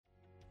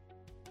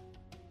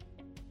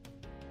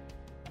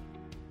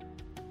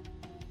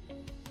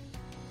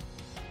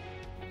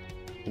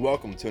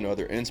Welcome to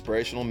another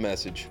inspirational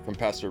message from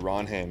Pastor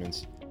Ron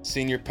Hammonds,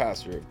 Senior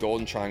Pastor of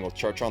Golden Triangle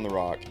Church on the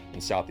Rock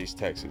in Southeast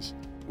Texas.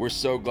 We're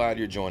so glad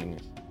you're joining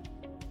us.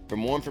 For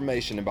more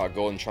information about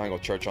Golden Triangle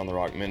Church on the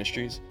Rock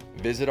Ministries,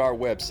 visit our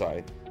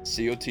website,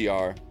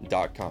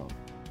 cotr.com.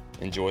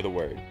 Enjoy the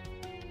Word.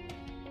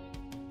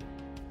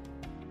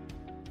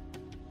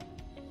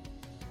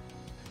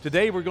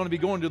 Today we're going to be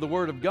going to the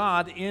Word of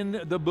God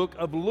in the book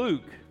of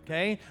Luke.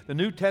 Okay, the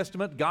New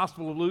Testament,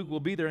 Gospel of Luke, will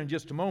be there in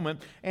just a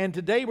moment. And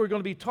today we're going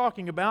to be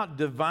talking about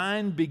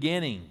divine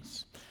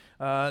beginnings.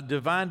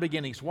 Divine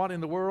beginnings. What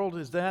in the world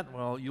is that?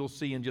 Well, you'll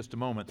see in just a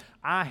moment.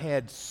 I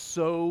had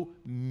so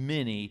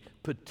many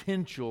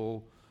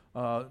potential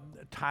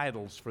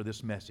titles for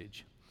this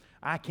message.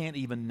 I can't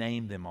even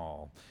name them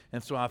all.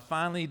 And so I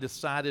finally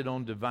decided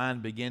on divine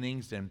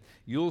beginnings, and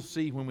you'll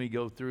see when we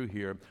go through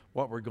here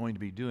what we're going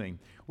to be doing.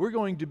 We're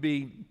going to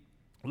be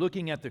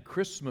looking at the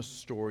Christmas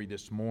story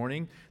this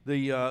morning.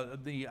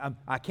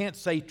 I can't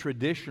say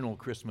traditional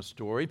Christmas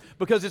story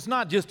because it's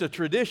not just a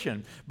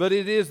tradition, but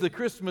it is the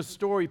Christmas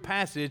story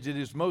passage that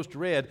is most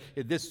read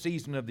at this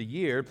season of the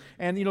year.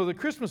 And you know, the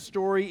Christmas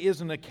story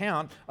is an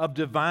account of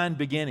divine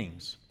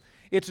beginnings.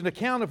 It's an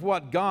account of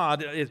what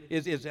God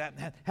is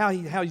how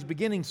He's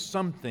beginning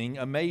something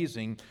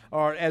amazing.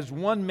 Or as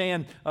one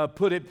man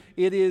put it,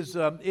 it is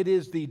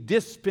the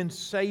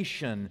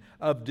dispensation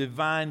of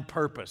divine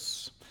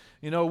purpose.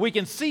 You know, we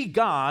can see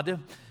God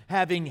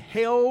having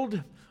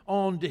held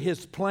on to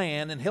His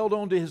plan and held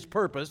on to His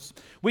purpose.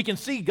 We can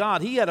see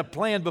God, He had a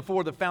plan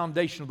before the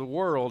foundation of the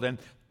world, and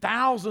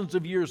thousands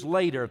of years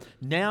later,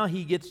 now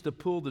He gets to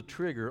pull the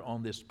trigger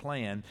on this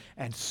plan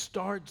and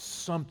start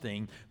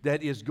something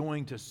that is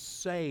going to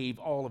save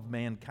all of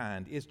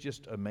mankind. It's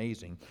just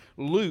amazing.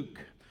 Luke,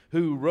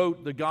 who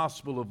wrote the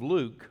Gospel of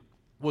Luke,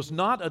 was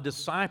not a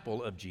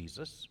disciple of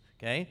Jesus,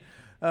 okay?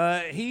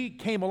 He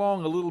came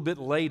along a little bit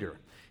later.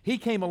 He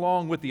came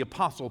along with the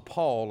Apostle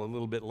Paul a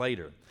little bit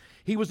later.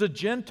 He was a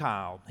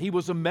Gentile. He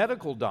was a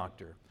medical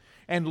doctor.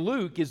 And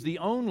Luke is the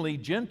only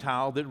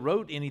Gentile that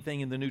wrote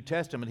anything in the New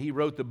Testament. He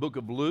wrote the book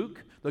of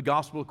Luke, the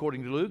Gospel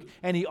according to Luke,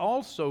 and he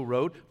also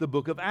wrote the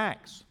book of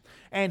Acts.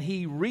 And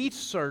he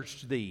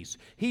researched these.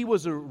 He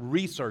was a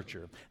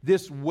researcher.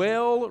 This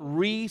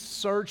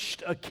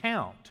well-researched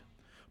account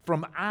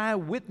from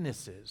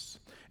eyewitnesses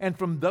and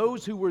from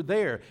those who were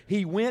there.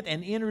 He went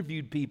and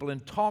interviewed people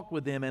and talked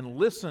with them and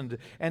listened.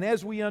 And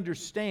as we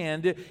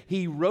understand,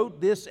 he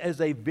wrote this as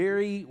a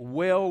very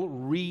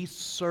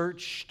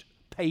well-researched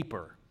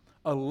paper,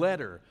 a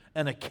letter,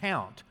 an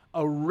account,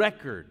 a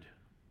record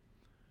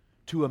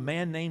to a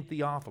man named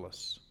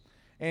Theophilus.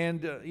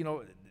 And,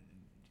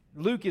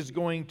 Luke is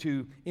going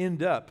to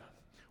end up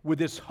with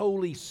this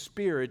Holy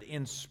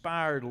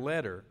Spirit-inspired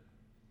letter.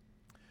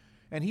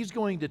 And he's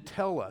going to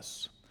tell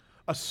us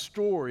a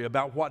story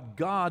about what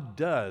God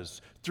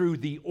does through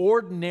the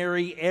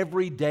ordinary,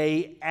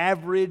 everyday,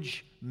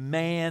 average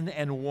man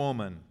and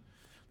woman.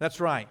 That's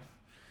right.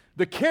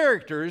 The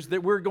characters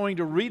that we're going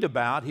to read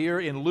about here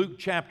in Luke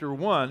chapter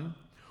 1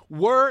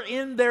 were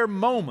in their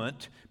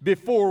moment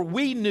before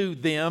we knew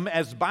them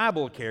as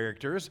Bible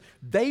characters.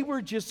 They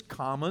were just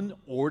common,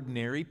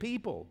 ordinary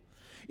people.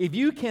 If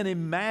you can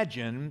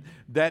imagine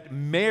that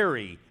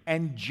Mary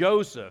and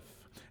Joseph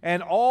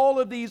and all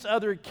of these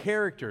other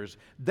characters,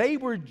 they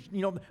were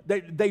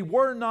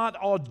not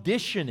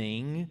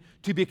auditioning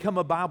to become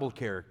a Bible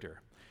character.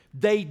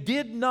 They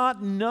did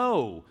not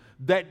know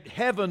that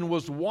heaven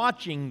was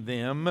watching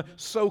them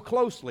so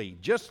closely,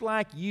 just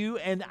like you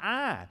and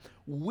I.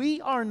 We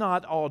are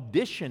not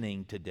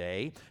auditioning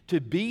today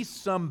to be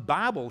some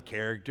Bible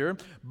character,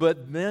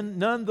 but then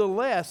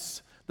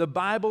nonetheless, the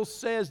Bible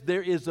says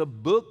there is a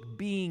book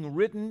being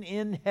written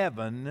in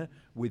heaven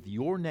with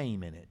your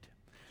name in it.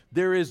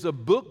 There is a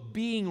book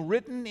being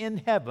written in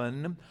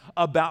heaven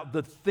about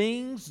the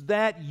things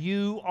that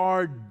you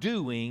are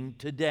doing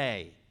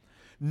today.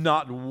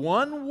 Not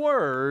one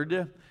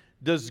word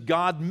does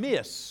God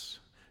miss.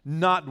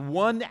 Not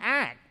one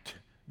act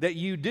that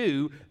you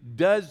do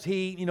does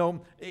He,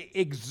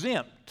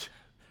 exempt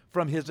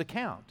from His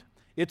account.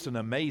 It's an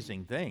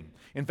amazing thing.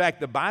 In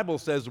fact, the Bible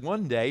says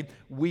one day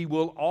we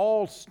will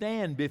all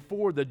stand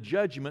before the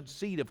judgment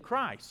seat of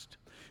Christ.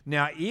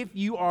 Now, if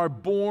you are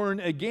born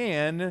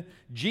again,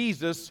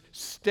 Jesus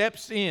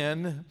steps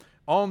in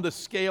on the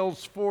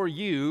scales for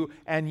you,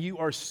 and you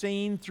are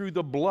seen through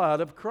the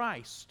blood of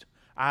Christ.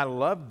 I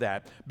love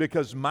that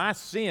because my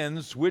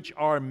sins, which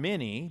are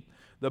many,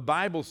 the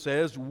Bible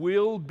says,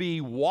 will be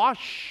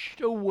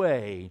washed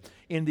away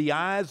in the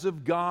eyes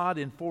of God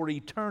and for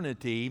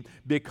eternity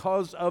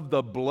because of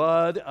the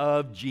blood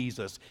of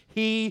Jesus.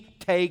 He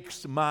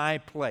takes my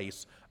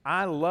place.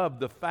 I love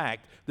the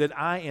fact that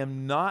I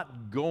am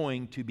not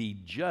going to be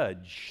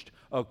judged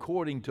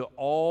according to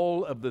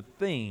all of the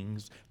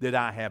things that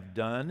I have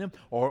done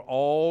or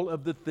all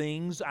of the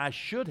things I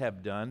should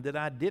have done that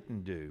I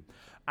didn't do.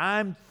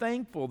 I'm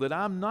thankful that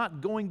I'm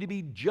not going to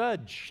be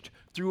judged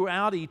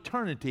throughout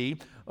eternity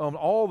on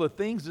all the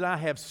things that I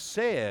have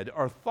said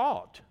or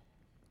thought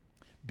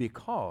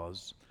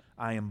because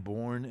I am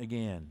born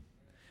again.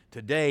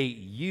 Today,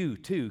 you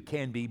too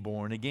can be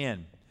born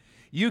again.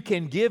 You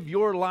can give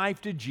your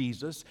life to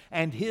Jesus,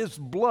 and His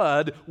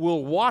blood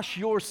will wash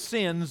your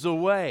sins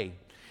away.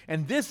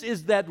 And this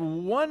is that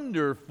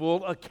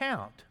wonderful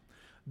account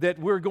that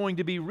we're going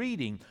to be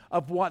reading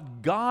of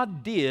what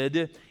God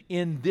did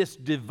in this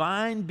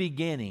divine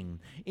beginning,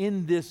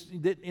 in this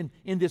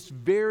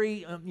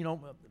very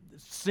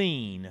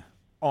scene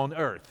on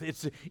earth.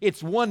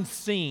 It's one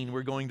scene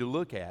we're going to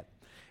look at,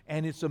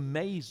 and it's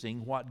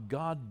amazing what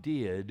God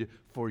did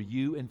for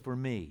you and for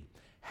me.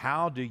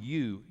 How do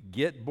you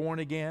get born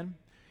again?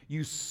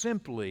 You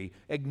simply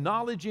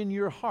acknowledge in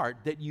your heart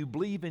that you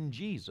believe in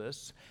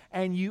Jesus,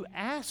 and you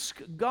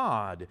ask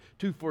God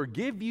to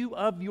forgive you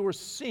of your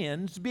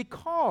sins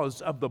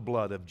because of the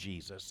blood of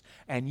Jesus,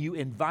 and you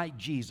invite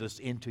Jesus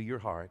into your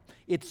heart.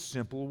 It's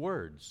simple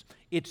words.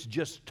 It's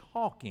just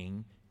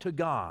talking to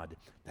God.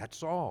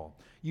 That's all.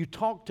 You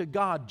talk to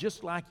God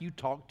just like you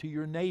talk to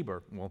your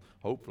neighbor. Well,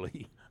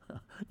 hopefully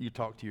you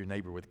talk to your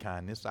neighbor with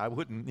kindness. I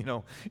wouldn't,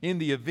 in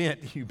the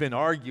event you've been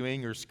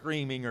arguing or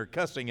screaming or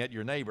cussing at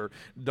your neighbor,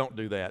 don't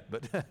do that.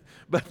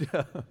 But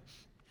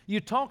you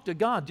talk to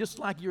God just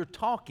like you're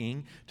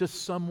talking to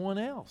someone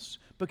else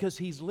because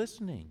He's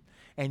listening.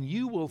 And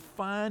you will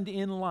find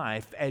in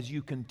life, as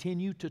you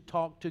continue to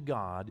talk to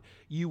God,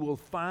 you will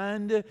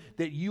find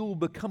that you will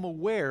become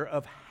aware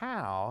of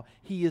how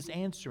He is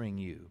answering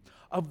you,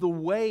 of the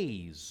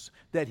ways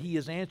that He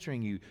is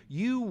answering you.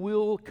 You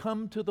will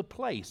come to the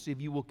place, if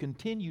you will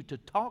continue to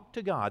talk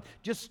to God,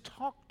 just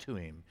talk to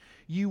Him,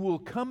 you will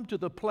come to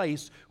the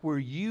place where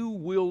you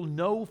will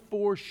know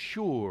for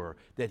sure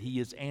that He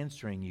is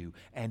answering you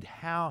and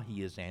how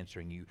He is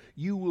answering you.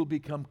 You will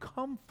become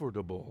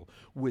comfortable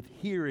with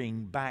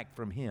hearing back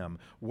from Him,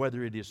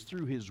 whether it is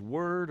through His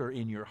Word or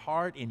in your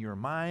heart, in your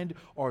mind,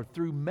 or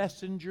through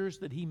messengers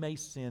that He may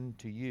send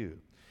to you.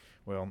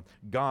 Well,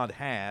 God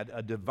had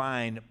a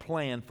divine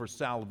plan for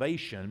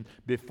salvation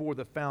before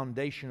the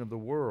foundation of the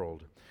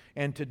world.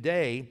 And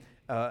today,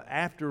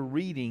 after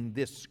reading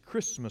this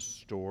Christmas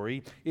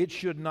story, it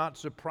should not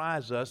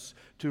surprise us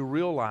to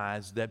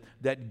realize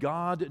that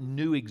God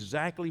knew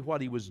exactly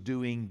what He was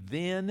doing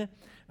then.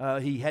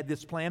 He had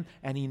this plan,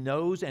 and He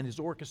knows and is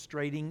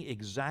orchestrating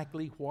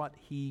exactly what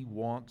He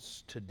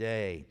wants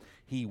today.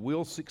 He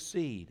will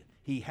succeed.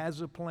 He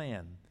has a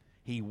plan.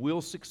 He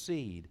will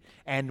succeed,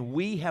 and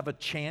we have a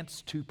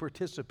chance to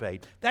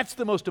participate. That's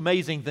the most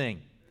amazing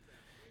thing.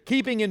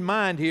 Keeping in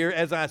mind here,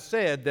 as I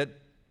said,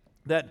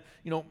 that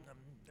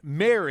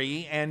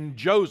Mary and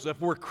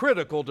Joseph were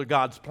critical to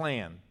God's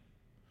plan,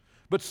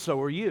 but so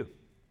are you.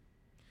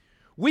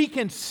 We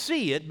can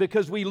see it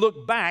because we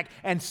look back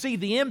and see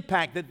the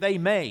impact that they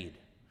made.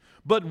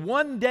 But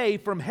one day,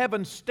 from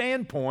heaven's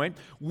standpoint,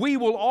 we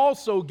will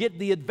also get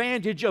the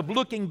advantage of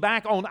looking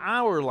back on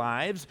our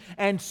lives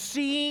and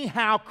seeing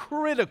how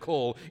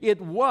critical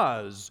it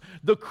was,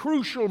 the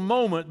crucial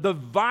moment, the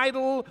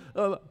vital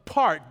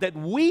part that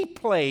we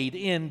played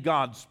in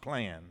God's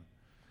plan.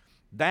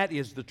 That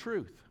is the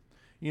truth.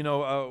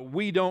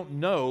 We don't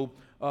know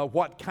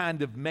what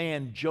kind of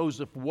man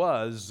Joseph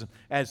was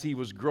as he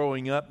was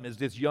growing up as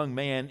this young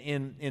man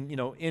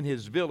in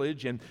his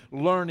village and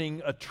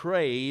learning a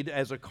trade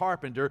as a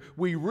carpenter.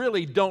 We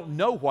really don't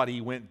know what he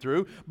went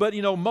through, but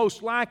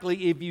most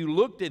likely if you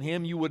looked at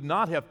him, you would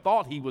not have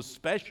thought he was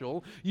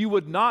special. You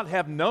would not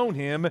have known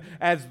him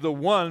as the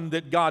one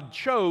that God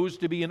chose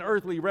to be an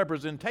earthly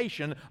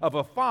representation of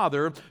a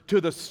father to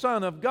the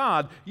Son of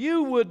God.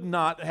 You would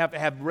not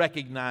have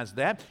recognized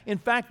that. In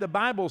fact, the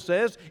Bible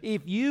says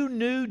if you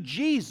knew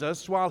Jesus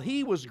while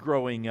He was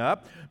growing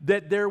up,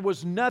 that there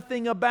was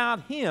nothing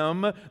about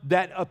Him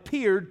that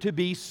appeared to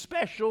be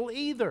special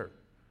either.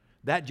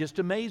 That just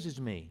amazes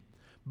me.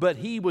 But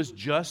He was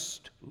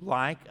just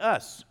like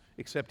us,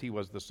 except He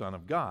was the Son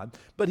of God.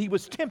 But He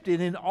was tempted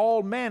in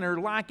all manner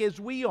like as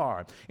we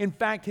are. In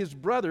fact, His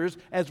brothers,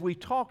 as we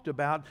talked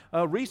about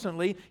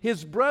recently,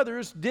 His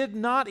brothers did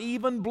not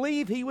even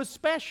believe He was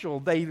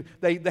special. They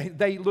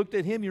looked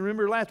at Him. You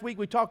remember last week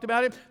we talked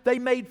about it? They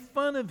made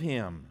fun of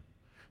Him.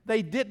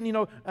 They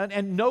didn't,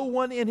 and no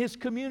one in His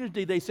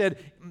community, they said,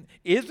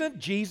 isn't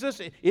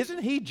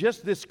He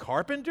just this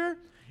carpenter?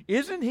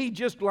 Isn't He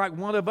just like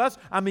one of us?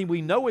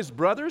 We know His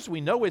brothers, we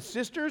know His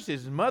sisters,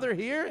 His mother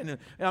here,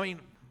 and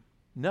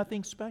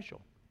nothing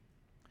special.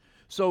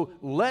 So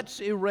let's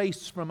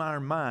erase from our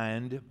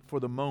mind for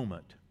the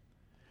moment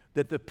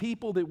that the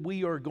people that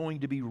we are going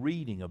to be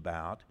reading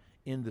about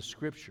in the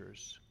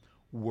Scriptures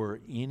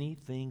were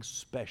anything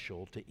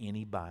special to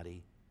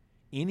anybody,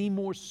 any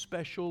more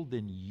special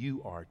than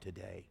you are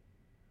today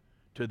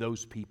to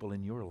those people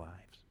in your lives.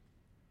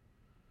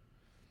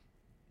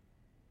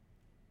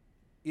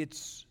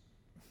 It's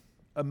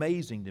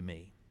amazing to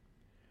me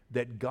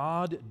that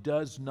God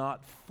does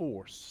not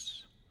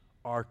force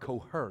or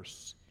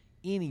coerce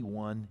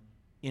anyone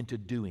into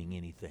doing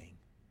anything.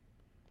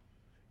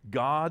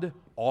 God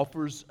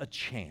offers a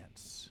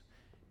chance.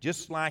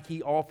 Just like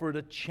He offered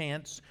a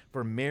chance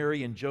for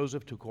Mary and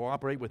Joseph to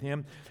cooperate with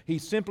Him, He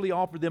simply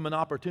offered them an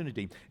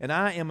opportunity. And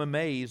I am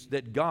amazed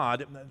that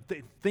God,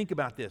 think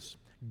about this,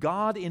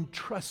 God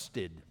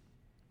entrusted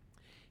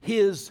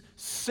His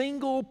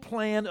single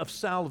plan of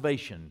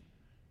salvation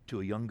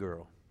to a young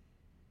girl.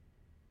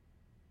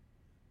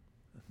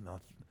 No,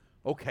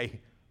 okay,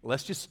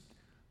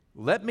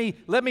 let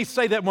me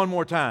say that one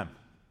more time.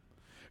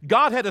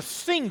 God had a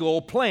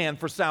single plan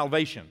for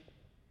salvation.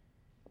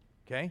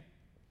 Okay?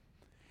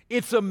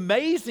 It's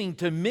amazing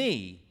to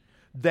me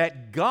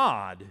that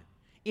God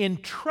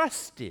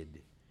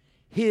entrusted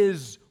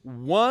His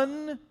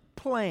one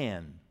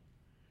plan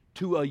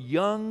to a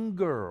young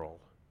girl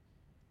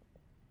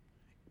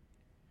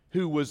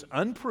who was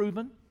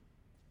unproven,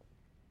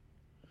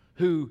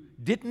 who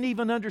didn't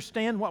even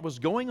understand what was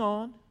going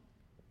on,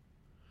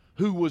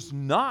 who was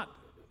not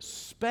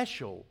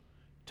special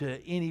to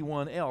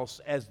anyone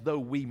else as though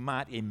we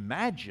might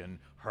imagine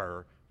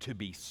her to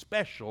be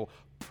special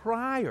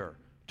prior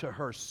to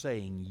her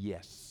saying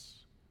yes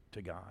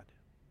to God.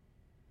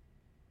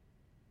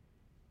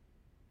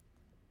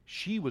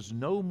 She was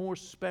no more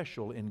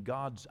special in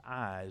God's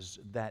eyes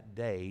that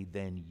day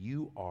than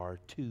you are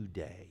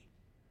today.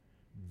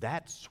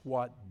 That's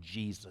what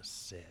Jesus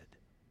said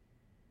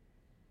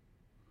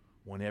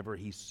whenever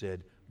He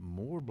said,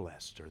 more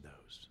blessed are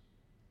those,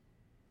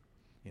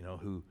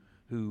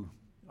 who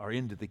are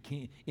in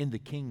the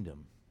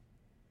kingdom.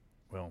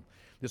 Well,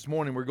 this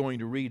morning we're going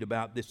to read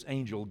about this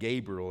angel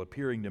Gabriel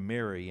appearing to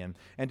Mary and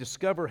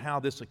discover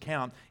how this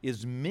account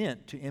is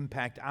meant to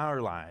impact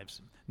our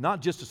lives.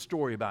 Not just a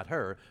story about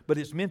her, but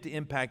it's meant to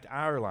impact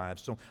our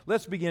lives. So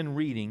let's begin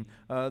reading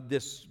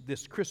this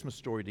Christmas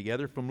story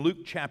together from Luke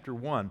chapter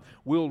 1.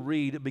 We'll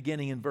read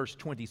beginning in verse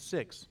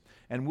 26,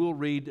 and we'll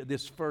read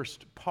this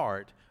first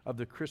part of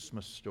the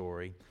Christmas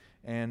story.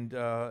 And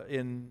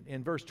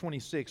in verse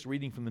 26,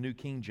 reading from the New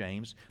King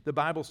James, the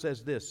Bible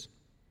says this: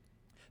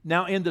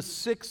 Now in the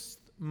 6th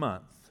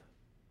month,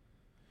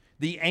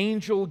 the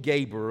angel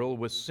Gabriel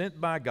was sent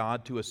by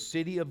God to a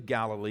city of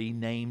Galilee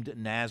named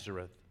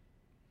Nazareth,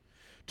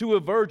 to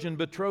a virgin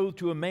betrothed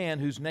to a man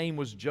whose name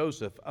was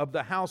Joseph, of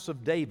the house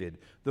of David.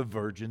 The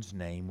virgin's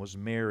name was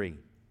Mary.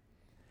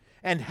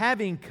 And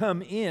having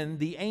come in,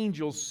 the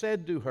angel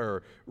said to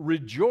her,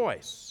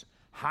 Rejoice,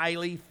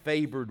 highly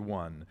favored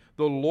one,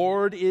 the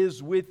Lord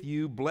is with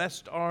you,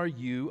 blessed are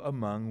you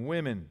among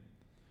women.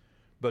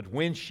 But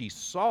when she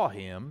saw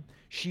him,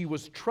 she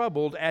was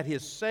troubled at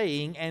his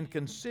saying and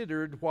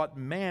considered what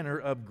manner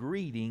of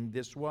greeting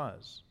this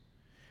was.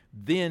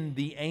 Then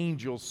the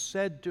angel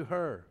said to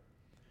her,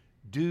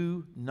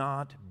 Do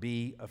not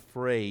be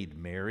afraid,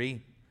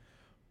 Mary,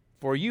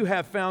 for you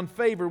have found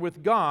favor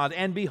with God,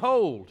 and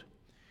behold,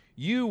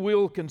 you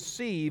will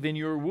conceive in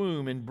your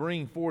womb and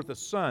bring forth a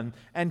son,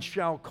 and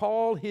shall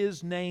call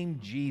his name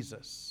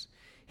Jesus.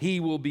 He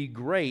will be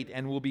great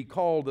and will be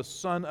called the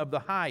Son of the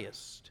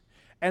Highest.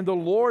 And the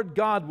Lord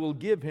God will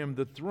give him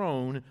the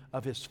throne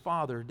of his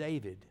father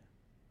David.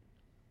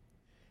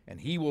 And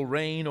he will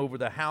reign over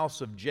the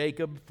house of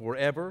Jacob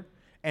forever,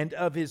 and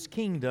of his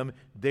kingdom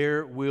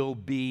there will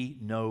be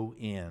no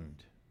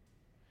end.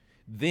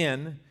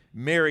 Then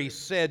Mary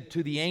said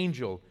to the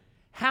angel,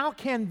 How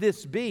can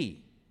this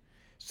be,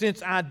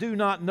 since I do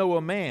not know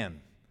a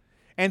man?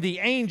 And the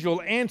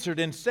angel answered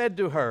and said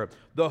to her,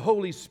 The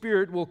Holy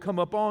Spirit will come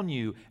upon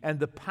you, and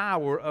the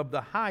power of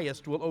the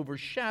Highest will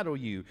overshadow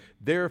you.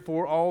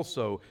 Therefore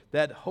also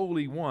that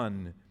Holy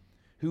One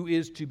who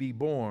is to be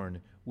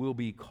born will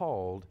be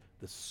called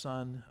the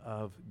Son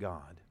of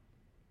God.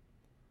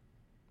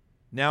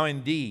 Now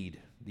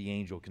indeed, the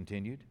angel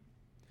continued,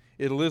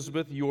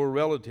 Elizabeth, your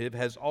relative,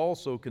 has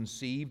also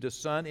conceived a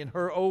son in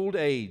her old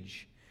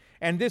age.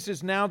 And this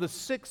is now the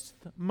 6th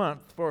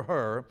month for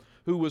her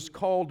who was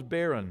called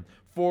barren.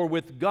 For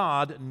with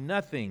God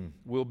nothing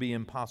will be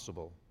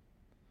impossible.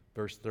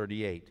 Verse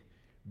 38,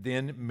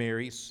 Then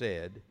Mary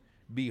said,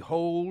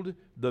 Behold,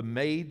 the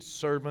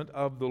maidservant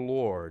of the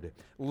Lord.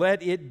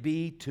 Let it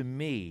be to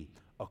me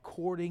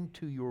according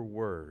to your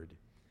word.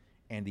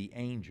 And the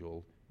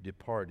angel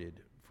departed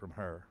from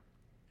her.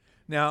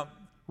 Now,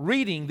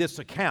 reading this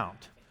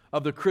account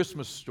of the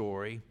Christmas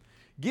story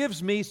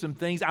gives me some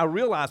things. I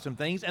realize some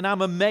things, and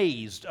I'm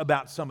amazed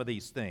about some of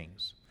these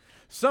things.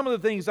 Some of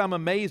the things I'm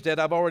amazed at,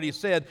 I've already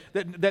said,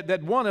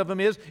 that one of them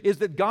is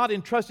that God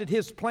entrusted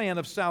His plan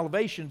of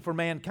salvation for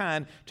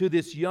mankind to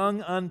this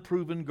young,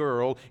 unproven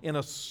girl in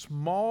a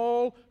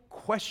small,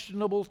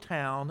 questionable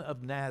town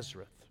of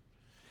Nazareth.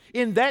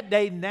 In that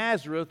day,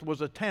 Nazareth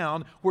was a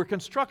town where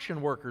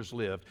construction workers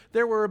lived.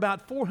 There were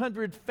about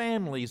 400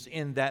 families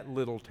in that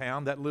little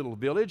town, that little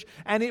village,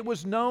 and it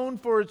was known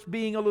for its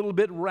being a little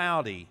bit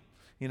rowdy,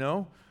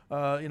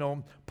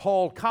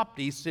 Paul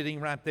Copty sitting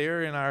right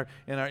there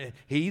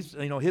he's,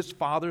 his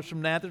father's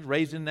from Nazareth,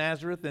 raised in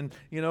Nazareth, and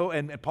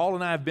Paul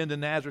and I have been to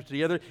Nazareth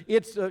together.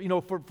 It's,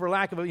 for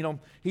lack of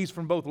he's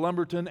from both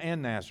Lumberton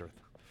and Nazareth.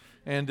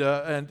 And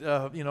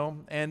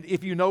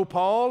if you know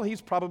Paul,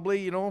 he's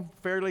probably,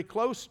 fairly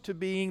close to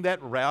being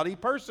that rowdy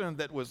person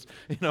that was,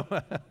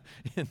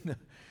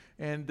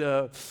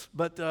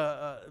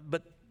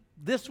 but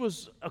this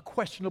was a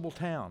questionable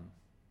town.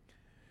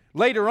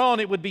 Later on,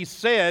 it would be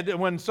said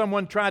when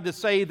someone tried to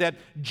say that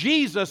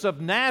Jesus of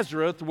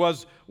Nazareth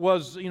was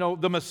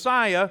the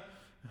Messiah,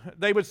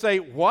 they would say,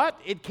 what?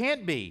 It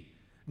can't be.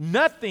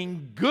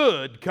 Nothing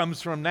good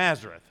comes from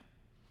Nazareth.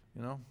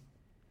 You know?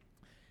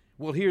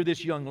 Well, here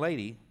this young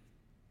lady,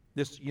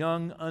 this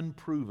young,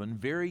 unproven,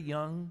 very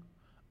young,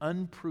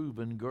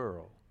 unproven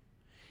girl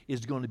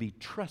is going to be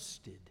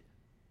trusted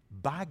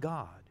by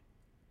God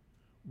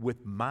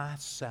with my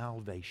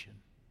salvation.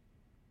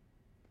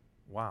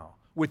 Wow.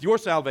 With your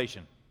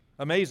salvation.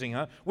 Amazing,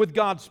 huh? With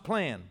God's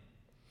plan.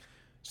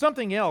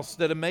 Something else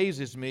that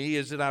amazes me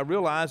is that I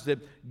realize that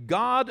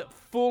God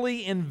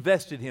fully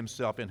invested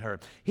Himself in her.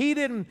 He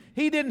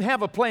didn't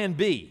have a plan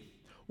B.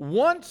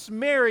 Once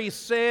Mary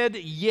said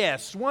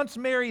yes, once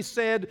Mary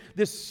said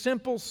this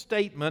simple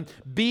statement,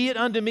 "Be it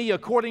unto me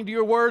according to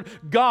your word,"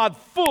 God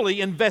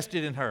fully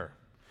invested in her.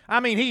 I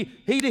mean,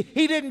 He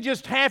didn't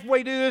just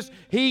halfway do this,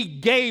 He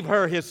gave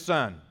her His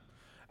Son.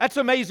 That's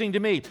amazing to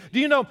me. Do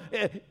you know,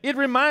 it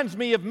reminds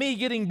me of me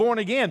getting born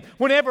again.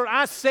 Whenever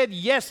I said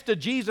yes to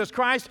Jesus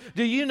Christ,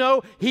 do you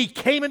know He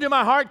came into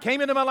my heart,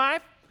 came into my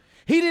life?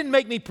 He didn't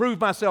make me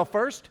prove myself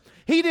first.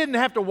 He didn't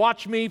have to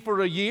watch me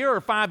for a year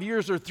or 5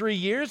 years or 3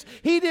 years.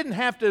 He didn't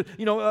have to,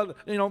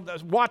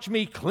 watch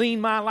me clean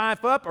my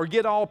life up or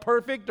get all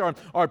perfect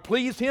or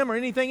please Him or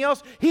anything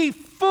else. He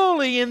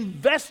fully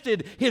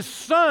invested His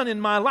Son in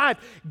my life.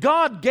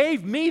 God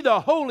gave me the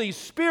Holy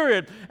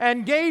Spirit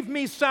and gave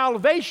me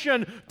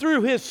salvation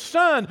through His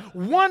Son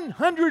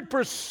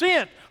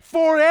 100%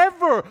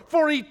 forever,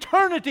 for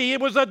eternity.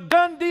 It was a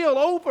done deal,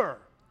 over.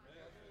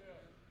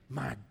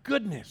 My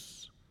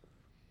goodness.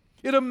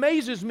 It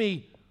amazes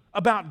me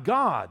about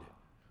God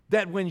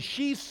that when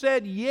she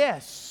said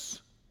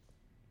yes,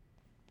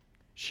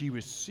 she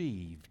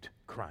received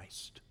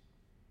Christ.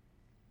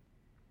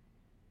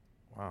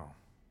 Wow.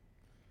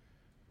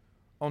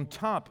 On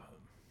top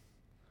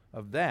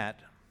of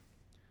that,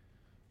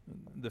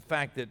 the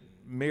fact that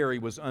Mary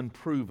was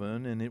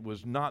unproven and it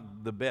was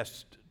not the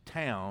best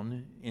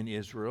town in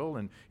Israel,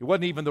 and it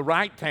wasn't even the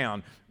right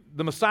town.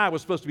 The Messiah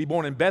was supposed to be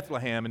born in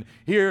Bethlehem, and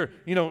here,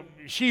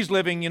 she's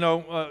living,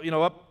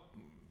 up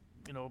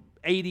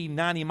 80,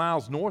 90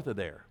 miles north of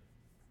there.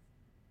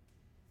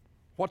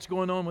 What's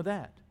going on with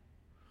that?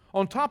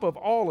 On top of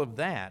all of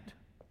that,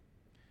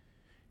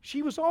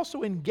 she was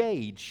also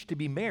engaged to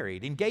be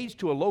married, engaged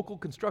to a local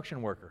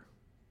construction worker.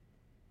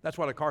 That's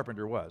what a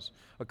carpenter was.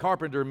 A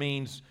carpenter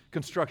means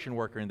construction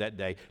worker in that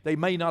day. They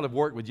may not have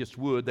worked with just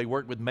wood. They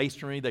worked with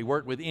masonry. They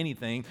worked with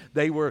anything.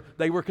 They were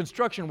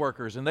construction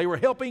workers, and they were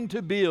helping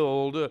to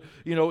build,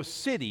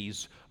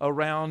 cities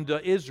around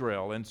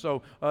Israel. And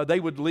so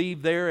they would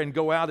leave there and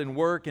go out and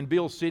work and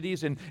build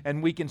cities,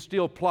 and we can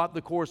still plot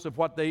the course of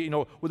what they,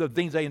 with the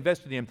things they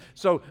invested in.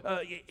 So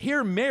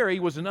here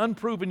Mary was an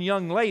unproven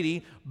young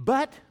lady,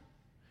 but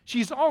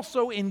she's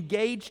also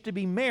engaged to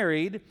be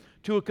married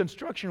to a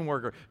construction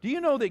worker. Do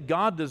you know that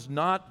God does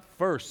not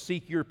first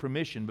seek your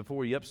permission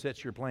before He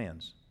upsets your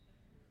plans?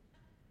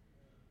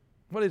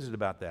 What is it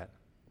about that?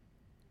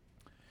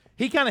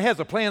 He kind of has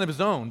a plan of His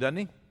own, doesn't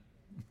He?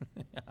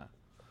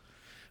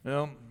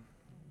 Well,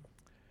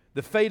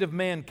 the fate of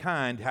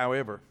mankind,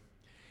 however,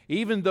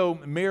 even though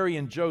Mary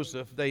and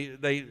Joseph,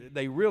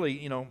 they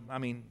really,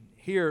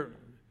 here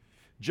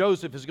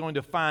Joseph is going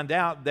to find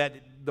out that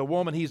the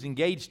woman he's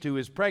engaged to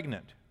is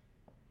pregnant.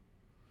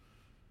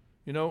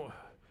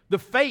 The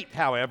fate,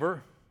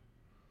 however,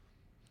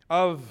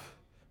 of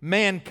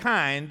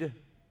mankind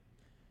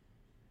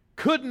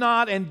could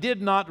not and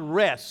did not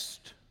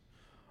rest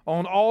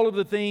on all of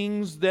the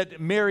things that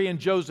Mary and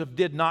Joseph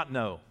did not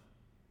know.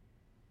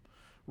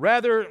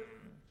 Rather,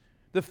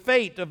 the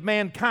fate of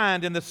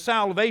mankind and the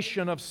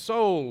salvation of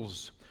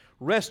souls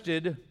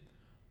rested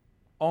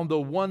on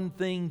the one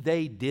thing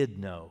they did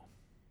know.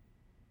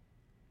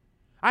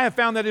 I have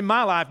found that in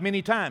my life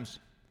many times,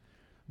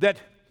 that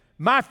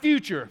my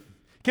future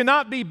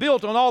cannot be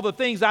built on all the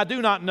things I do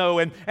not know,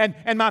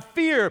 and my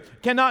fear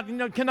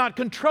cannot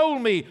control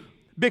me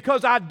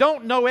because I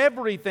don't know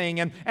everything,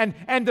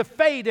 and the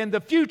fate and the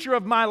future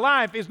of my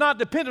life is not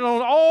dependent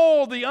on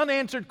all the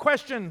unanswered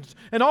questions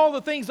and all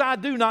the things I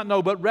do not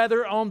know, but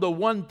rather on the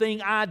one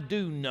thing I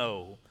do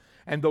know.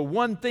 And the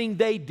one thing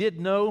they did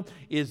know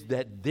is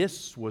that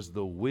this was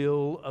the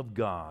will of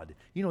God.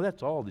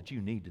 That's all that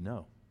you need to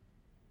know.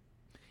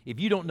 If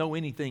you don't know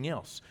anything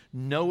else,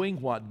 knowing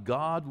what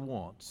God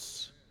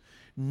wants,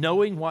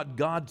 knowing what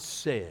God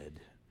said,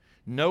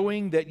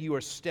 knowing that you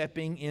are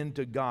stepping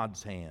into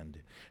God's hand,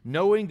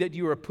 knowing that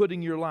you are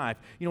putting your life,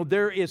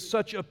 there is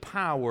such a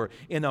power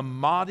in a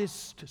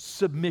modest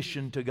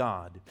submission to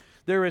God.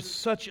 There is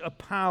such a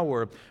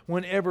power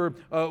whenever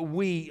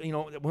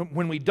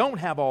when we don't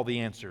have all the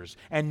answers,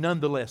 and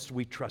nonetheless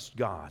we trust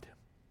God.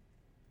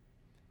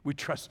 We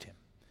trust Him.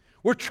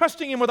 We're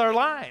trusting Him with our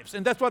lives,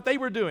 and that's what they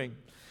were doing.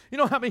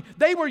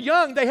 They were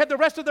young, they had the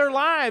rest of their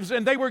lives,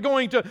 and they were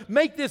going to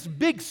make this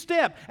big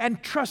step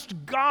and trust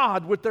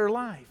God with their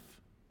life.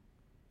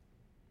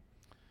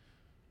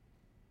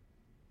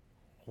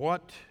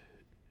 What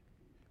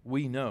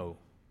we know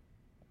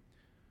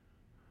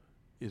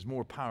is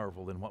more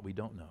powerful than what we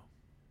don't know.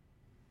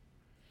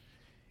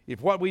 If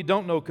what we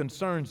don't know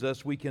concerns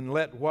us, we can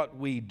let what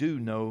we do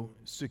know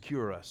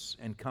secure us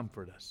and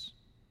comfort us.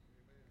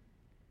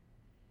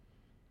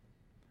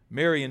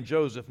 Mary and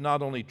Joseph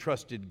not only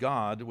trusted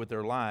God with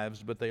their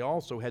lives, but they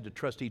also had to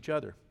trust each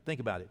other. Think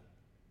about it.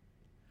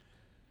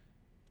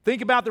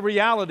 Think about the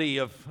reality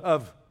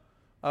of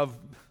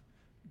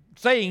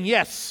saying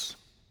yes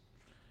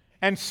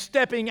and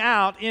stepping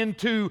out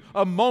into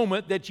a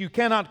moment that you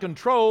cannot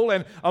control,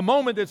 and a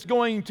moment that's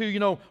going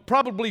to,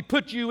 probably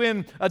put you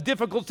in a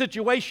difficult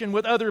situation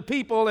with other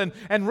people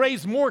and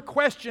raise more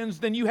questions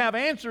than you have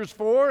answers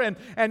for, and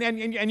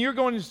you're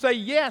going to say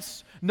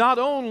yes. Not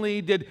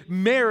only did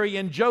Mary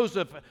and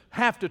Joseph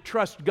have to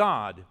trust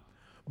God,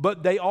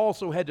 but they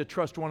also had to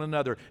trust one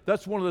another.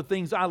 That's one of the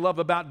things I love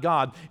about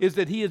God, is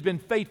that He has been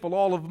faithful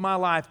all of my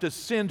life to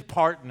send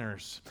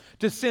partners,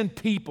 to send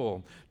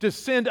people, to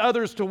send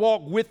others to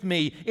walk with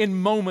me in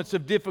moments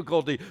of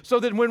difficulty. So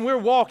that when we're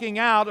walking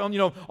out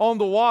on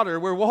the water,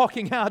 we're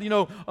walking out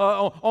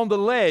on the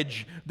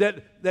ledge,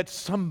 that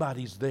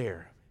somebody's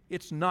there.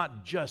 It's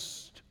not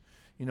just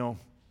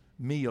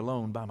me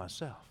alone by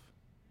myself.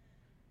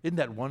 Isn't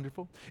that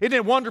wonderful? Isn't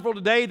it wonderful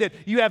today that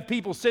you have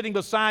people sitting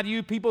beside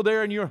you, people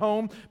there in your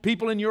home,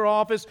 people in your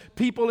office,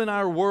 people in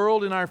our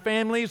world, in our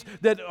families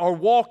that are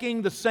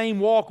walking the same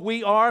walk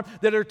we are,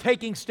 that are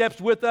taking steps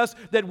with us,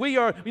 that we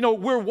are,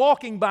 we're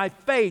walking by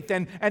faith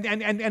and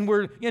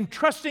we're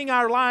entrusting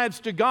our lives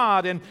to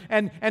God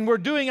and we're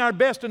doing our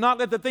best to not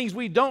let the things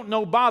we don't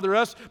know bother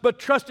us, but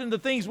trust in the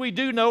things we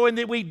do know, and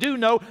that we do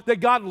know that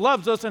God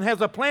loves us and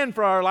has a plan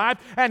for our life,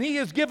 and He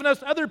has given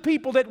us other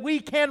people that we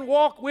can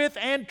walk with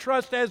and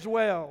trust as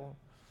well.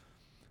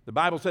 The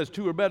Bible says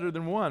two are better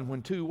than one.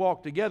 When two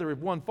walk together, if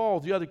one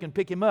falls, the other can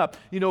pick him up.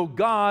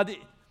 God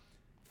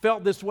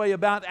felt this way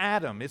about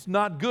Adam. It's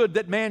not good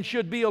that man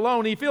should be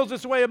alone. He feels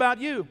this way about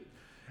you.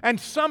 And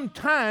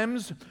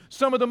sometimes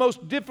some of the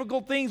most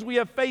difficult things we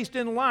have faced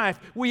in life,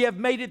 we have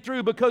made it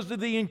through because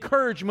of the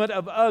encouragement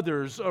of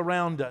others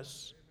around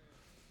us.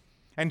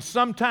 And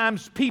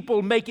sometimes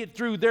people make it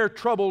through their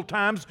troubled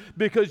times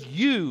because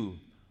you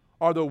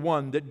are the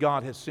one that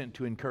God has sent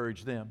to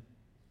encourage them.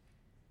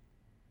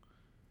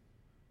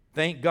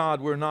 Thank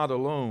God we're not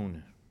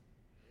alone.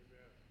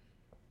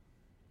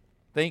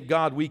 Thank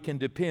God we can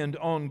depend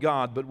on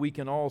God, but we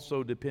can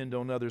also depend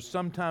on others.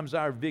 Sometimes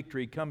our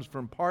victory comes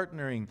from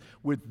partnering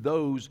with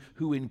those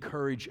who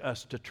encourage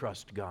us to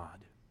trust God.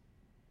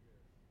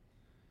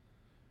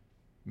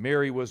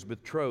 Mary was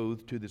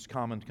betrothed to this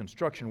common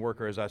construction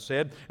worker, as I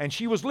said, and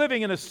she was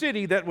living in a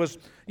city that was,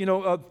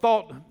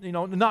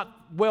 not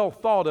well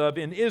thought of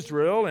in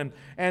Israel,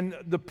 and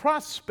the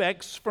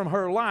prospects from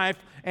her life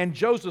and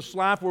Joseph's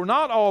life were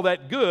not all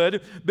that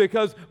good,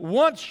 because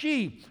once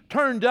she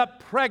turned up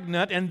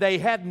pregnant and they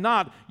had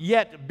not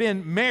yet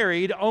been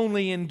married,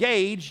 only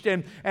engaged,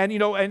 and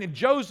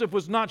Joseph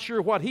was not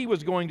sure what he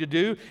was going to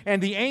do,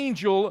 and the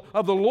angel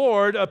of the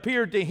Lord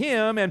appeared to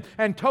him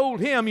and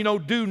told him,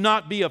 do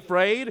not be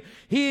afraid.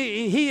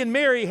 He and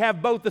Mary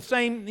have both the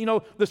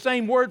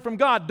same word from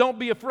God. Don't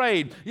be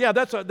afraid. Yeah,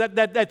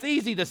 that's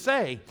easy to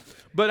say.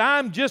 But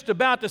I'm just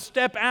about to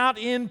step out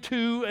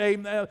into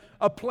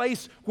a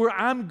place where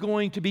I'm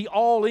going to be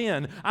all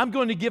in. I'm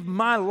going to give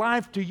my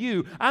life to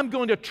you. I'm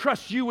going to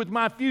trust you with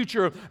my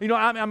future.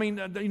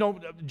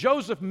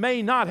 Joseph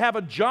may not have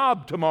a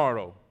job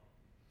tomorrow.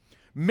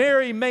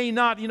 Mary may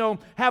not,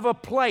 have a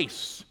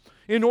place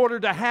in order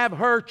to have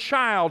her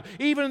child,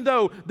 even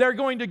though they're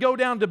going to go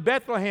down to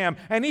Bethlehem,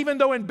 and even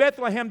though in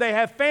Bethlehem they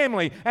have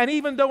family, and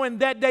even though in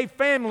that day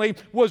family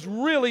was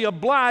really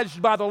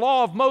obliged by the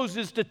law of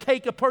Moses to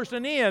take a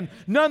person in,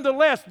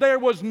 nonetheless there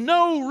was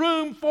no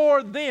room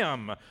for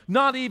them,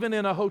 not even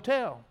in a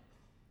hotel.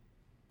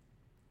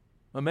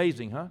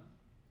 Amazing, huh?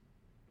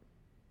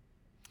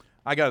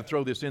 I got to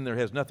throw this in there. It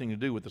has nothing to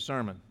do with the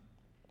sermon,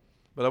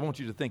 but I want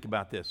you to think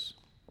about this.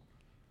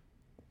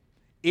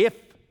 If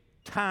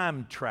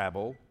time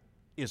travel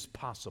is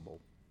possible,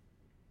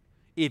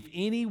 if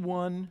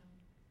anyone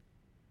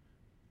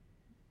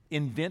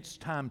invents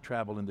time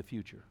travel in the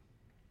future,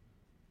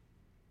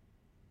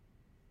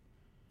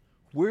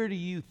 where do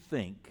you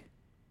think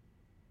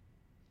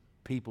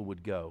people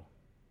would go?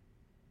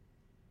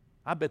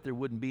 I bet there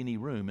wouldn't be any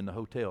room in the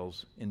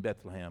hotels in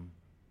Bethlehem.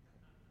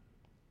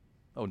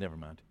 Oh, never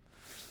mind.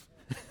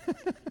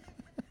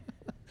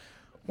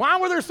 Why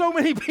were there so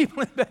many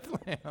people in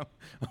Bethlehem?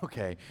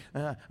 Okay,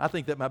 I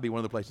think that might be one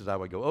of the places I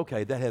would go.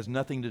 Okay, that has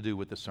nothing to do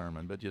with the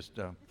sermon, but just,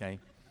 okay.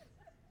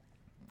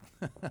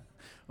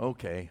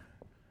 Okay,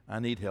 I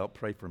need help.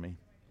 Pray for me.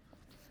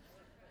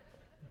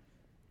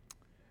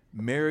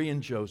 Mary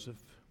and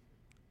Joseph,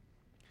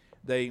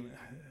 they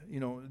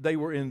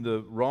were in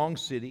the wrong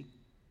city,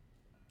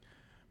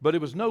 but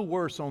it was no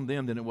worse on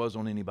them than it was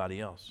on anybody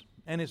else.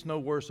 And it's no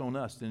worse on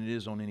us than it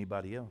is on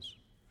anybody else.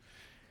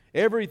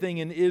 Everything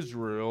in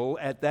Israel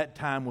at that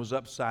time was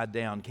upside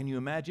down. Can you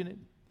imagine it?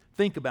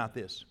 Think about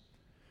this.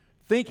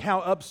 Think how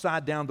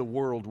upside down the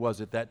world was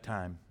at that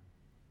time.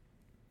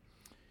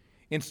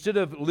 Instead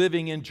of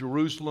living in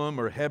Jerusalem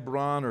or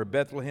Hebron or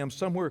Bethlehem,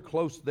 somewhere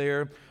close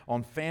there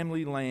on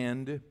family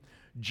land,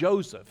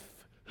 Joseph,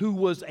 who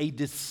was a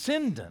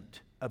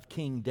descendant of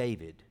King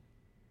David.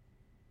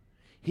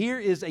 Here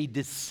is a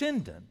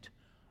descendant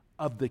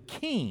of the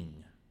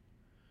king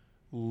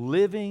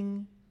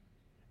living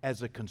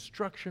as a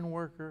construction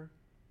worker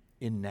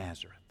in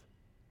Nazareth.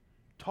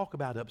 Talk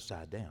about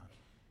upside down.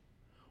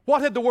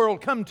 What had the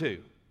world come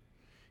to?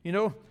 You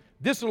know,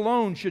 this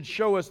alone should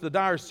show us the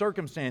dire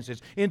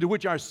circumstances into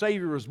which our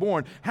Savior was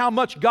born, how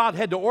much God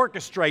had to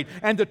orchestrate,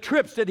 and the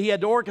trips that He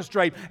had to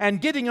orchestrate,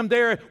 and getting them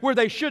there where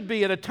they should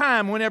be at a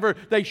time whenever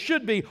they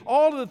should be,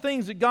 all of the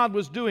things that God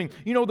was doing.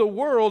 You know, the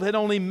world had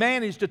only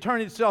managed to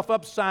turn itself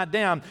upside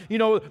down. You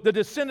know, the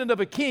descendant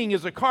of a king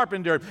is a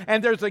carpenter,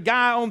 and there's a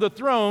guy on the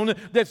throne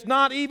that's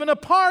not even a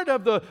part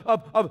of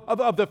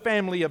the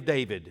family of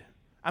David.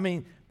 I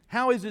mean,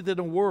 how is it that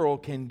a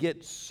world can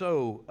get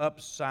so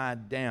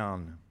upside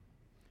down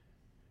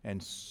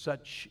and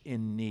such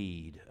in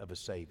need of a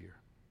Savior?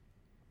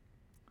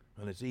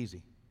 Well, it's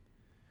easy.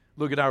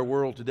 Look at our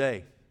world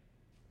today.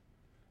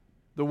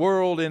 The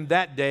world in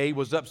that day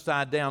was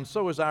upside down.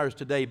 So is ours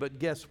today. But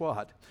guess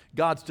what?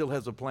 God still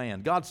has a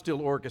plan. God's still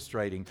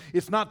orchestrating.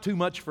 It's not too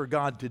much for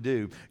God to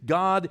do.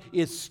 God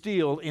is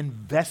still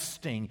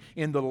investing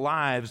in the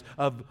lives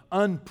of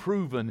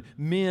unproven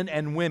men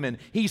and women.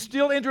 He's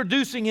still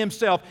introducing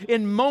Himself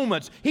in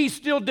moments. He's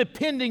still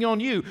depending on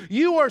you.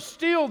 You are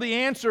still the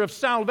answer of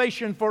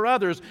salvation for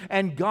others,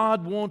 and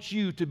God wants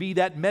you to be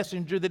that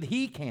messenger that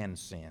He can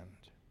send.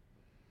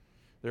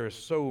 There are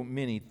so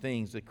many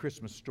things the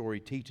Christmas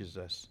story teaches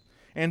us.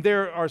 And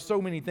there are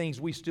so many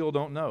things we still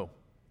don't know.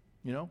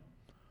 You know?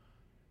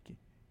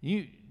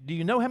 Do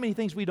you know how many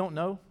things we don't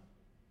know?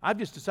 I've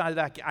just decided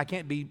I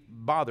can't be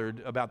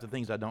bothered about the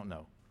things I don't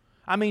know.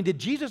 I mean, did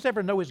Jesus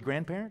ever know His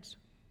grandparents?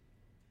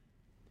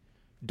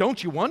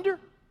 Don't you wonder?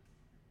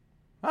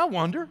 I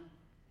wonder.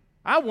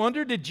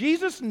 Did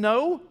Jesus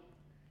know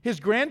His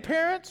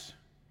grandparents?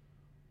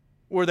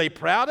 Were they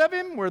proud of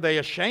Him? Were they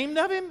ashamed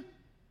of Him?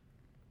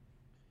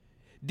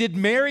 Did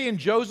Mary and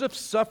Joseph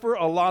suffer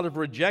a lot of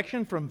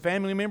rejection from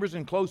family members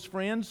and close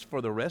friends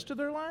for the rest of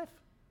their life?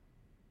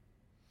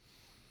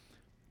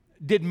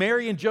 Did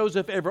Mary and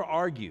Joseph ever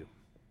argue?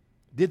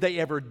 Did they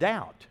ever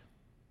doubt?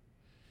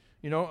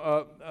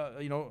 Or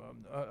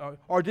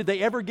did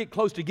they ever get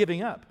close to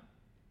giving up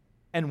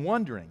and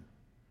wondering?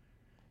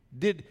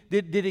 Did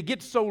it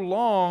get so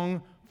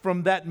long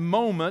from that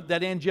moment,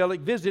 that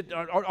angelic visit,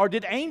 or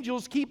did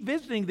angels keep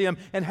visiting them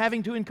and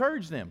having to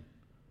encourage them?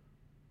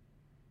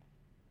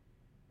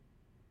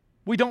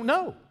 We don't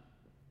know.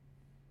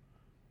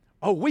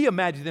 Oh, we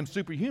imagine them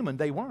superhuman.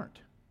 They weren't.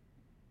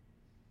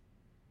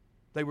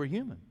 They were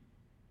human.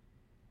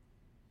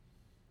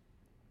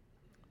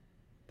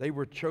 They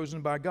were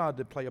chosen by God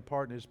to play a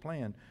part in His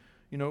plan.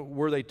 You know,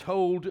 were they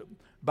told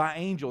by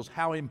angels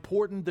how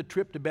important the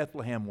trip to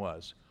Bethlehem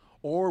was?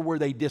 Or were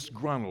they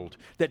disgruntled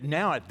that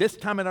now at this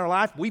time in our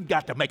life we've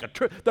got to make a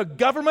trip? The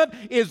government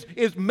is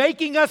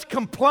making us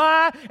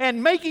comply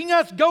and making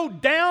us go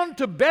down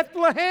to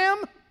Bethlehem?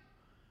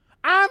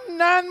 I'm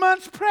 9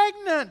 months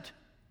pregnant.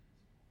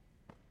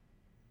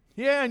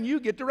 Yeah, and you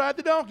get to ride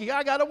the donkey.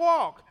 I got to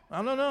walk.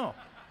 I don't know.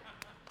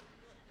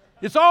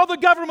 It's all the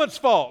government's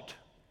fault.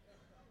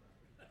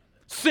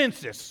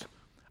 Census.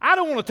 I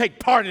don't want to take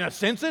part in a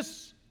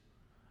census.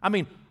 I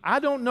mean, I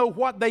don't know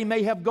what they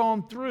may have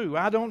gone through.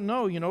 I don't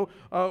know,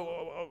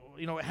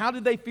 how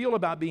did they feel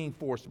about being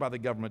forced by the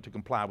government to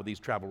comply with these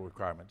travel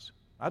requirements?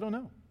 I don't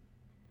know.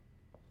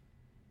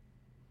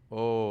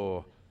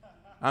 Oh,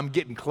 I'm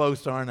getting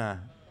close, aren't I?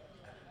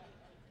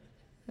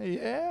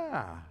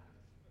 Yeah.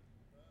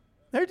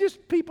 They're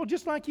just people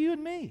just like you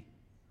and me.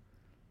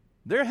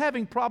 They're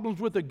having problems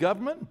with the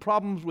government,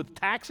 problems with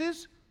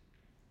taxes.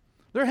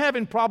 They're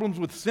having problems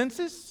with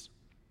census.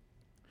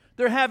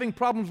 They're having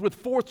problems with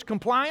forced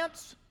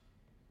compliance.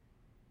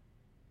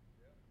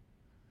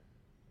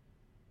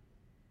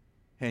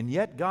 And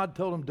yet God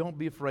told them, don't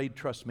be afraid,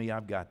 trust me,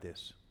 I've got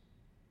this.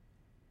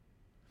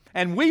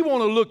 And we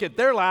want to look at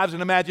their lives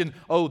and imagine,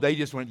 oh, they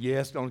just went,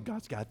 yes,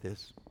 God's got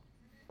this.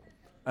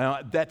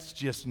 That's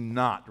just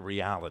not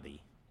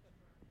reality.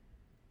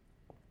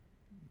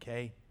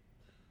 Okay?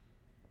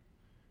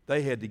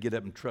 They had to get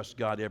up and trust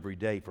God every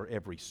day for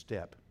every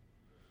step.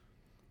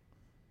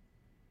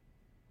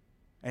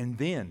 And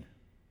then,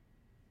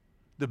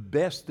 the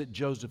best that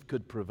Joseph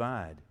could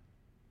provide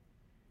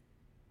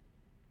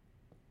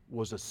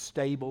was a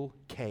stable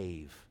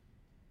cave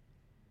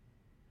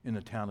in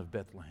the town of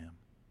Bethlehem.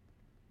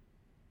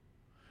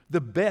 The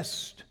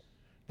best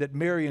that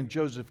Mary and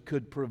Joseph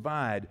could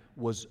provide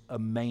was a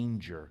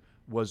manger,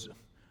 was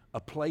a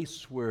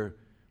place where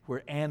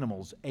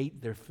animals ate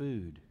their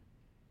food.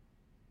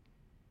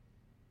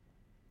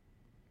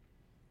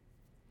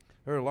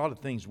 There are a lot of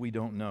things we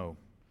don't know,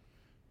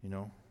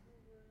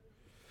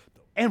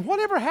 And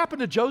whatever happened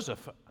to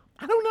Joseph?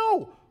 I don't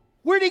know.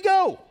 Where'd he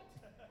go?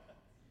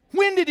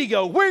 When did he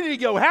go? Where did he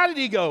go? How did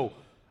he go?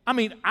 I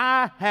mean,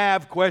 I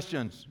have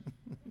questions.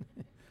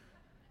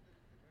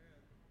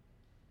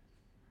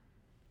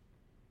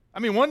 I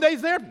mean, one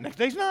day's there, next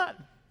day's not.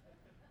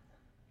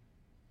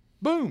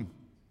 Boom.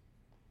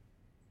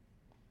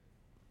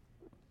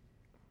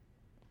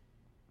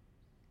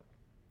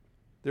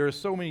 There are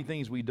so many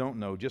things we don't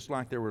know, just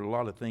like there were a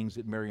lot of things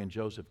that Mary and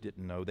Joseph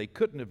didn't know. They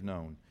couldn't have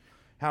known.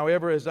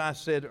 However, as I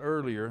said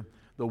earlier,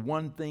 the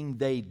one thing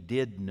they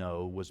did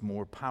know was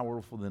more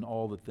powerful than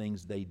all the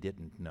things they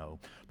didn't know.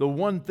 The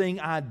one thing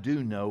I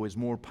do know is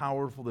more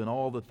powerful than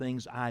all the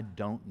things I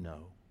don't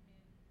know.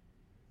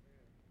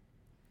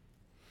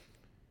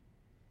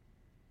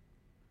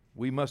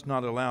 We must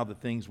not allow the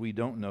things we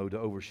don't know to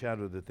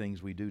overshadow the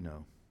things we do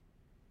know.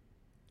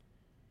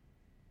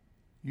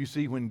 You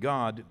see, when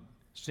God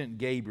sent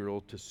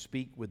Gabriel to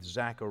speak with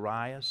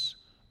Zacharias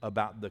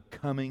about the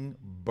coming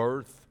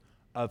birth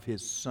of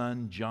his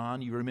son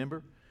John, you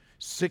remember?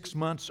 6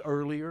 months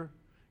earlier,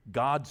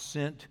 God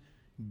sent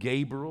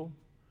Gabriel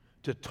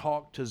to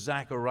talk to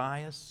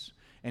Zacharias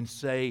and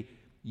say,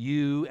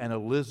 you and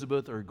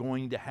Elizabeth are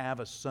going to have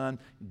a son,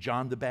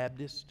 John the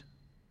Baptist.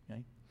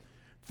 Okay?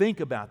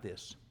 Think about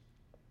this.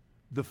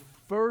 The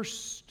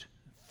first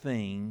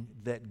thing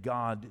that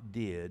God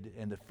did,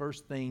 and the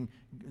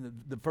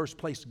first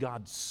place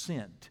God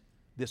sent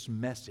this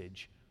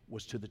message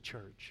was to the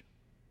church,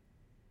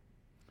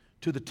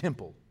 to the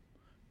temple,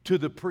 to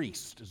the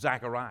priest,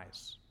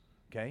 Zacharias.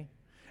 Okay?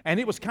 And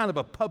it was kind of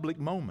a public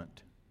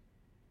moment.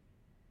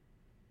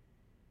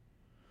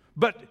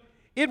 But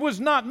it was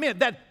not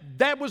meant,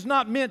 that was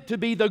not meant to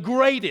be the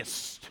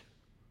greatest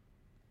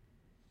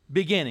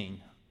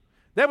beginning.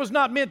 That was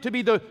not meant to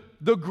be the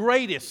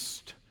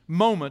greatest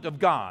moment of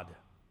God.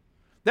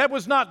 That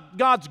was not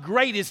God's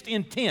greatest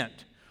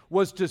intent,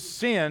 was to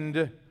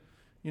send,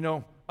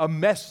 a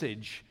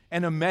message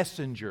and a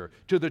messenger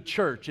to the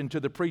church and to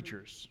the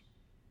preachers.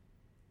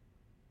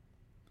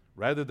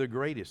 Rather, the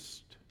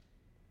greatest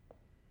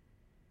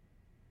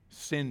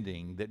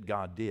sending that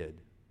God did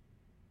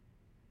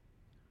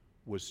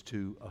was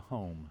to a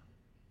home,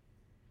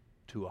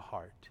 to a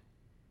heart,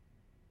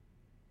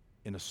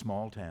 in a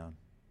small town,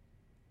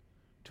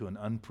 to an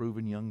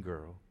unproven young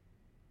girl,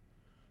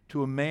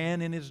 to a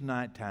man in his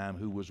nighttime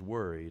who was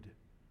worried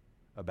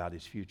about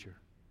his future,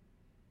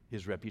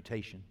 his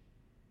reputation.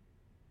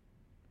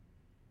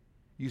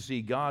 You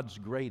see, God's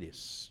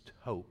greatest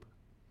hope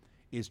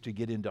is to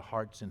get into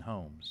hearts and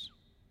homes.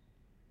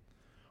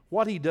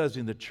 What He does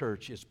in the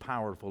church is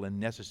powerful and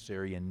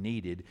necessary and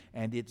needed,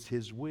 and it's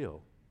His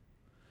will.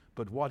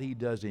 But what He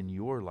does in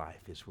your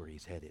life is where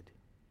He's headed.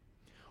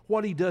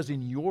 What He does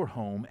in your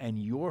home and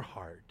your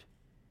heart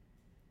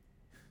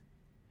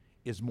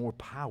is more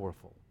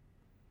powerful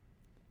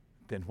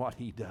than what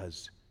He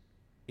does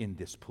in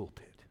this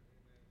pulpit.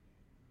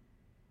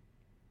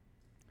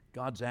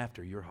 God's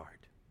after your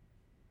heart.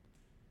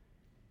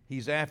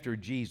 He's after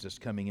Jesus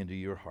coming into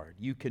your heart.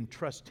 You can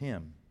trust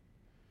Him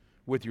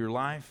with your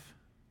life.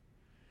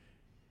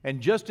 And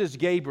just as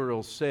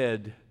Gabriel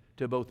said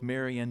to both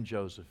Mary and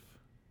Joseph,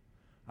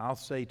 I'll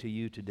say to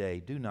you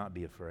today, do not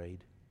be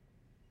afraid.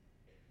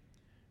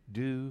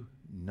 Do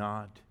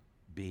not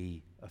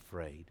be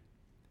afraid.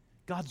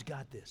 God's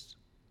got this.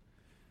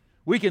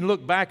 We can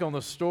look back on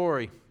the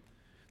story,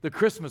 the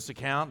Christmas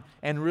account,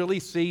 and really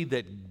see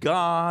that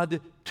God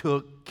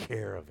took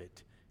care of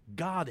it.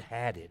 God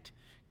had it.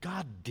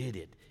 God did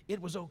it. It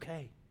was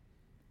okay.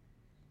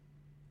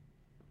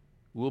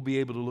 We'll be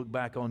able to look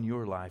back on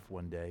your life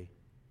one day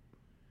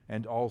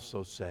and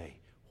also say,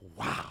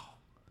 wow,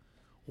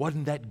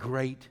 wasn't that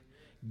great?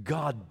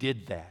 God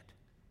did that.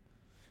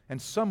 And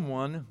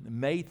someone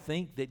may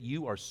think that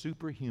you are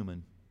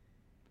superhuman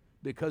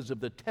because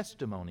of the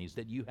testimonies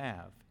that you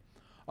have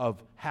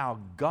of how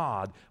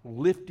God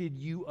lifted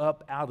you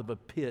up out of a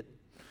pit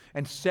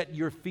and set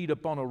your feet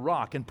upon a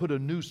rock and put a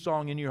new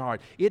song in your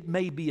heart. It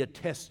may be a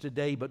test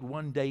today, but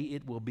one day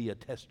it will be a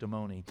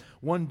testimony.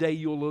 One day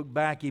you'll look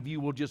back, if you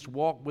will just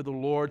walk with the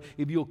Lord,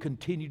 if you'll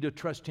continue to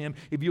trust Him,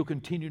 if you'll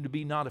continue to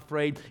be not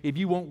afraid, if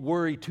you won't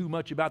worry too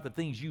much about the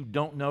things you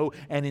don't know,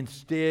 and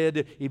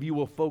instead, if you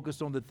will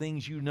focus on the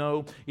things you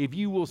know, if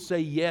you will say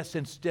yes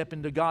and step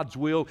into God's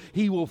will,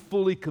 He will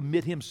fully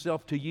commit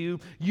Himself to you.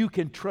 You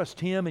can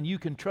trust Him, and you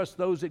can trust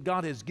those that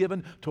God has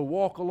given to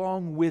walk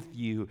along with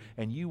you,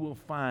 and you will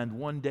find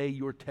one day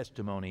your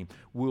testimony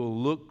will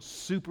look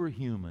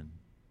superhuman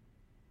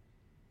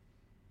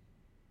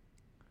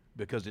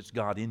because it's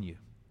God in you.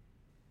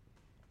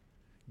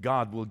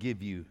 God will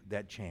give you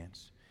that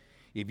chance.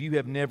 If you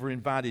have never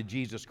invited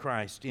Jesus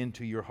Christ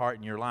into your heart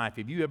and your life,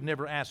 if you have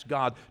never asked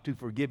God to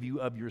forgive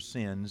you of your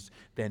sins,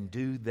 then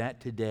do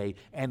that today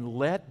and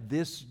let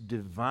this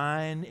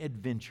divine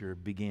adventure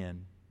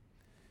begin.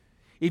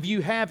 If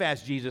you have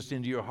asked Jesus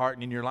into your heart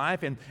and in your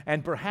life,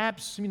 and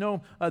perhaps,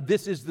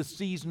 this is the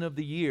season of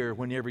the year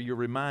whenever you're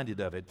reminded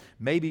of it.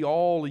 Maybe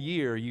all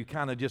year you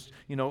kind of just,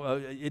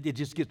 it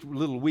just gets a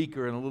little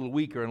weaker and a little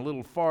weaker and a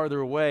little farther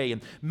away.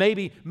 And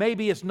maybe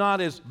it's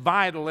not as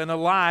vital and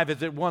alive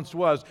as it once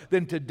was.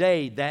 Then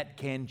today that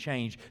can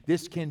change.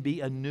 This can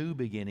be a new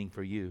beginning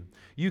for you.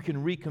 You can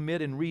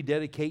recommit and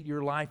rededicate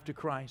your life to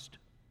Christ.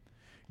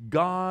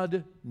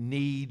 God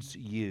needs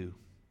you.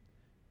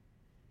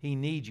 He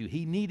needs you.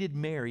 He needed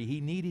Mary. He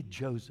needed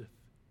Joseph.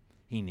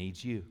 He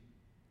needs you.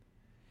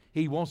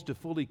 He wants to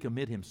fully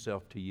commit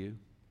Himself to you.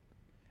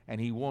 And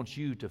He wants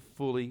you to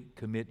fully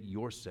commit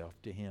yourself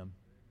to Him.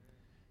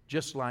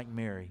 Just like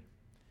Mary,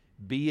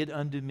 be it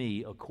unto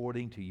me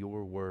according to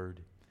your word.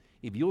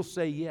 If you'll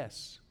say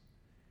yes,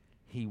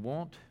 He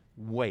won't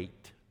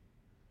wait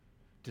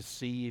to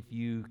see if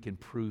you can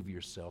prove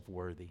yourself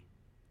worthy.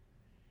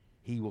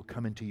 He will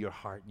come into your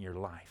heart and your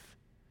life.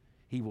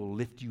 He will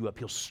lift you up.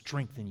 He'll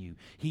strengthen you.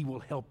 He will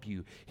help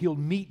you. He'll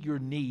meet your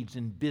needs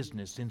in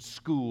business, in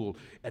school,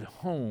 at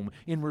home,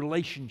 in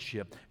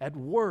relationship, at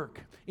work,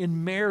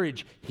 in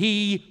marriage.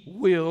 He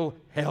will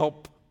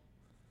help.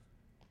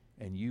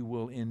 And you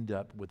will end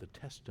up with a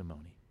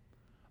testimony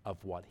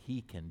of what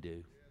He can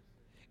do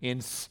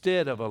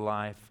instead of a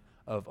life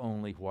of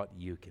only what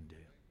you can do.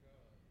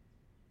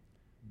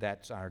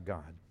 That's our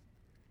God.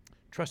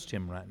 Trust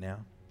Him right now.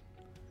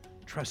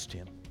 Trust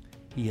Him.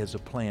 He has a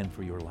plan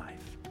for your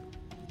life.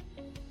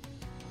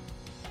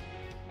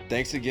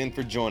 Thanks again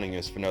for joining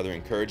us for another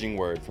encouraging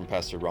word from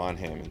Pastor Ron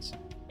Hammonds.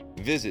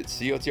 Visit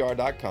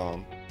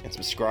cotr.com and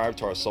subscribe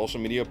to our social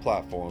media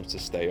platforms to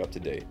stay up to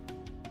date.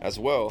 As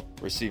well,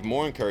 receive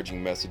more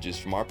encouraging messages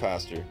from our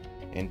pastor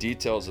and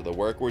details of the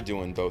work we're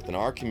doing both in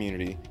our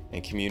community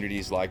and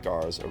communities like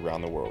ours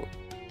around the world.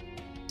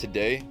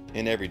 Today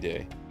and every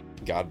day,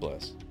 God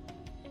bless.